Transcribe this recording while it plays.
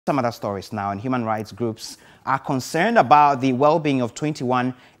Some other stories now, and human rights groups are concerned about the well-being of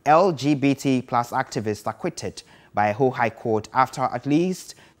 21 LGBT plus activists acquitted by a High Court after at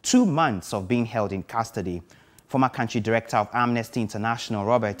least 2 months of being held in custody. Former country director of Amnesty International,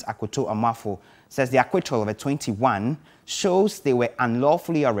 Robert unlawful, says the acquittal of the 21 shows they were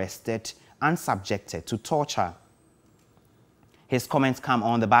unlawfully arrested and subjected to torture. His comments come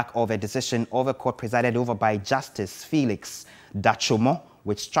on the back of a decision of a court presided over by Justice Felix Dachomo,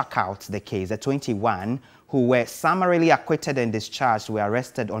 which struck out the case. The 21 who were summarily acquitted and discharged were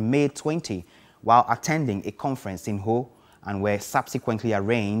arrested on May 20 while attending a conference in Ho and were subsequently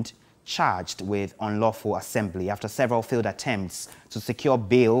arraigned, charged with unlawful assembly. After several failed attempts to secure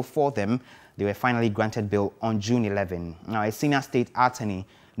bail for them, they were finally granted bail on June 11. Now, a senior state attorney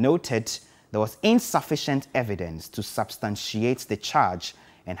noted there was insufficient evidence to substantiate the charge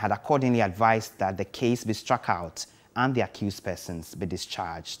and had accordingly advised that the case be struck out and the accused persons be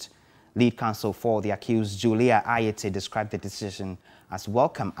discharged. Lead counsel for the accused, Julia Ayete, described the decision as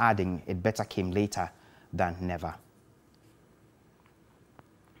welcome, adding it better came later than never.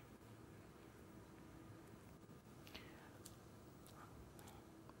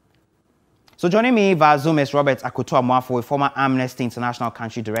 So joining me via Zoom is Robert unlawful, a former Amnesty International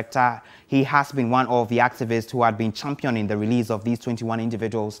country director. He has been one of the activists who had been championing the release of these 21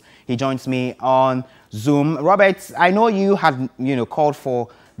 individuals. He joins me on Zoom. Robert, I know you had called for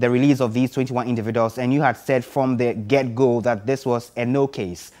the release of these 21 individuals, and you had said from the get-go that this was a no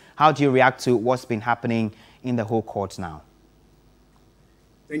case. How do you react to what's been happening in the whole court now?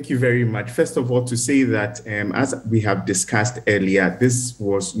 Thank you very much. First of all, to say that as we have discussed earlier, this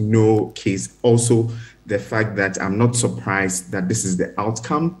was no case. Also, the fact that I'm not surprised that this is the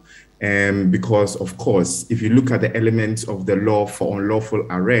outcome, because, of course, if you look at the elements of the law for unlawful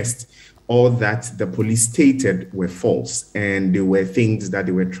arrest, all that the police stated were false, and they were things that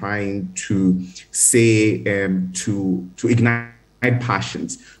they were trying to say to ignite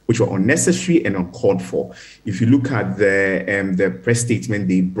passions, which were unnecessary and uncalled for. If you look at the press statement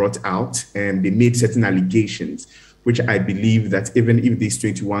they brought out, they made certain allegations, which I believe that even if this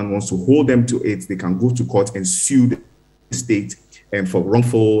 21 wants to hold them to it, they can go to court and sue the state for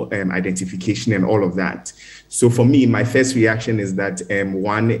wrongful identification and all of that. So for me, my first reaction is that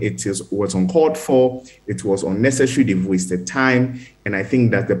one, it was uncalled for, it was unnecessary, they've wasted time, and I think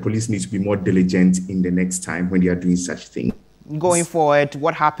that the police need to be more diligent in the next time when they are doing such things. Going forward,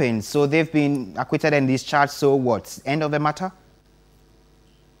 what happens? So they've been acquitted and discharged, so what? End of the matter?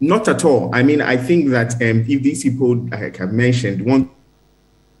 Not at all. I mean, I think that if these people, like I've mentioned,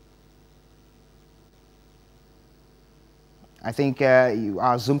 I think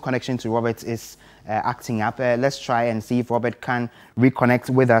our Zoom connection to Robert is acting up. Let's try and see if Robert can reconnect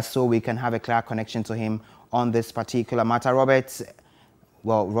with us so we can have a clear connection to him on this particular matter. Robert's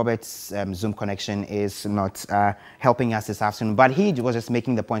Zoom connection is not helping us this afternoon, but he was just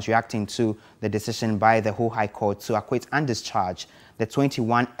making the point, reacting to the decision by the High Court to acquit and discharge the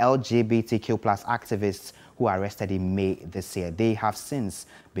 21 LGBTQ plus activists who were arrested in May this year. They have since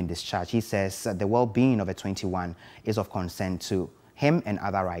been discharged. He says the well-being of the 21 is of concern to him and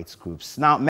other rights groups. Now,